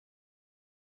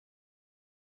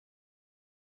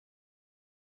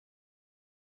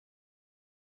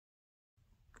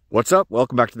What's up?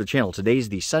 Welcome back to the channel. Today's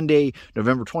the Sunday,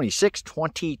 November 26th,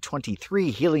 2023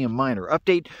 Helium Miner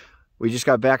update. We just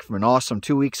got back from an awesome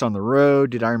 2 weeks on the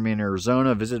road. Did Ironman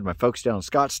Arizona, visited my folks down in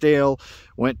Scottsdale,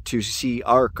 went to see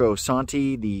Arco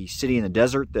Santi, the city in the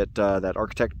desert that that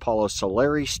architect Paulo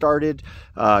Soleri started,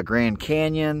 Grand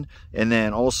Canyon, and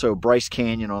then also Bryce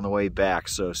Canyon on the way back.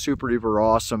 So super duper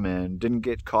awesome, and didn't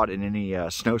get caught in any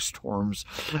snowstorms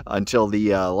until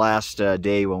the last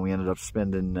day when we ended up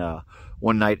spending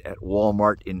one night at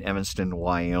Walmart in Evanston,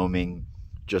 Wyoming,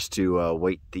 just to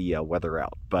wait the weather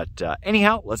out. But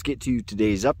anyhow, let's get to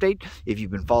today's update. If you've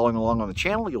been following along on the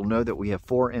channel, you'll know that we have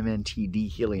 4 MNTD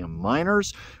helium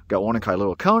miners. We've got one in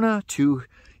Kailua Kona, 2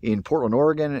 in Portland,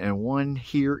 Oregon, and 1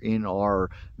 here in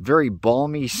our very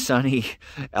balmy, sunny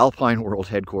Alpine World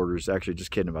headquarters. Actually,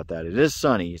 just kidding about that. It is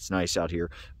sunny. It's nice out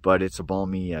here, but it's a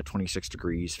balmy 26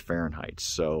 degrees Fahrenheit.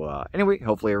 So anyway,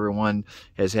 hopefully everyone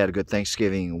has had a good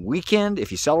Thanksgiving weekend if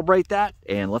you celebrate that.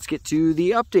 And let's get to the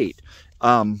update.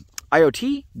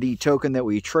 IoT, the token that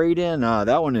we trade in,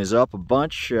 that one is up a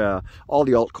bunch. All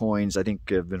the altcoins, I think,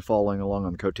 have been following along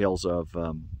on the coattails of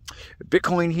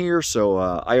Bitcoin here. So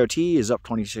IoT is up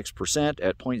 26%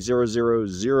 at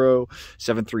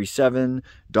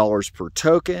 $0.000737 per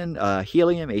token.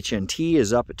 Helium HNT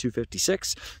is up at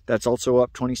 256. That's also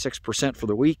up 26% for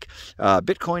the week.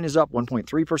 Bitcoin is up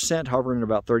 1.3%, hovering at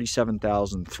about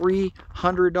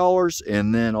 $37,300.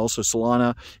 And then also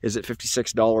Solana is at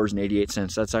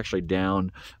 $56.88. That's actually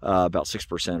down about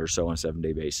 6% or so on a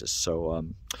 7-day basis. So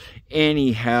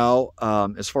anyhow,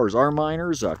 as far as our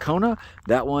miners, Kona,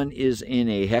 that one is in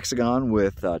a hexagon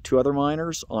with 2 other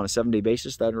miners on a 7-day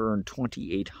basis that earned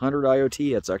 2,800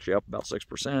 IoT. That's actually up about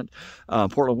 6%.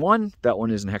 Portland 1, that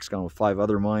one is in a hexagon with 5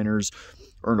 other miners,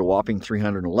 earned a whopping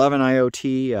 311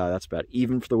 IoT. That's about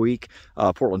even for the week.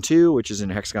 Portland 2, which is in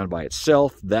a hexagon by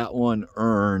itself, that one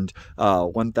earned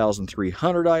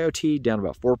 1,300 IoT, down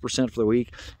about 4% for the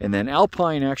week. And then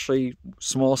Alpine, actually,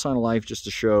 small sign of life just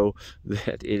to show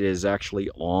that it is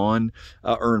actually on,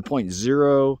 earned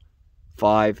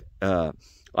 0.05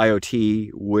 IoT,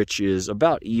 which is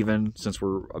about even since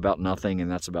we're about nothing, and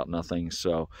that's about nothing.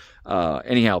 So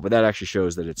anyhow, but that actually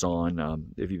shows that it's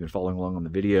on. If you've been following along on the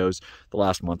videos the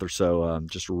last month or so,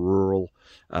 just rural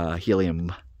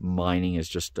helium mining has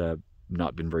just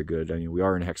not been very good. I mean, we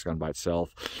are in a hexagon by itself,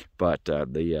 but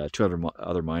the 2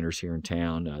 other miners here in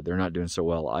town, they're not doing so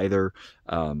well either.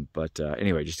 But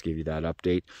anyway, just to give you that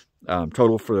update.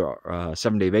 Total for a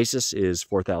 7-day basis is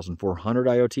 4,400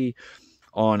 IoT.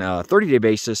 On a 30-day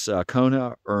basis,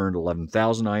 Kona earned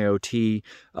 11,000 IoT,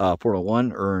 Portland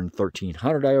 1 earned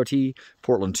 1,300 IoT,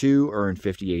 Portland 2 earned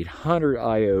 5,800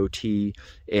 IoT,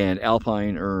 and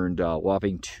Alpine earned a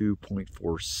whopping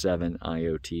 2.47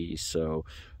 IoT. So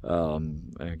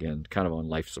again, kind of on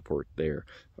life support there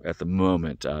at the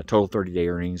moment. Total 30-day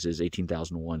earnings is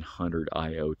 18,100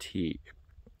 IoT.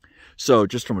 So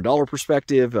just from a dollar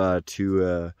perspective,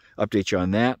 to update you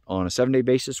on that, on a 7-day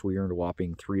basis, we earned a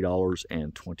whopping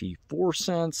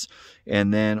 $3.24.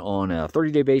 And then on a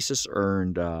 30-day basis,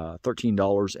 earned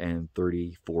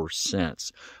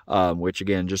 $13.34, which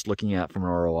again, just looking at from an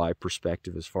ROI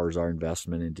perspective, as far as our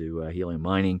investment into helium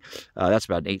mining, that's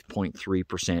about an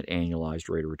 8.3% annualized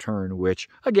rate of return, which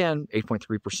again,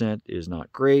 8.3% is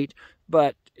not great,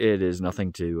 but it is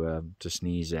nothing to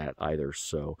sneeze at either.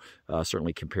 So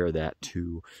certainly compare that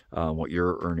to what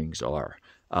your earnings are.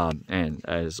 And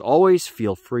as always,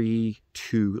 feel free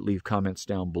to leave comments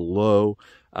down below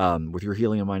with your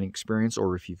helium mining experience,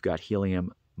 or if you've got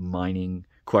helium mining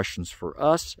questions for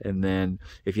us. And then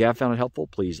if you have found it helpful,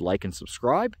 please like and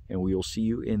subscribe, and we will see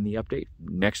you in the update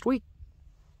next week.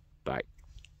 Bye.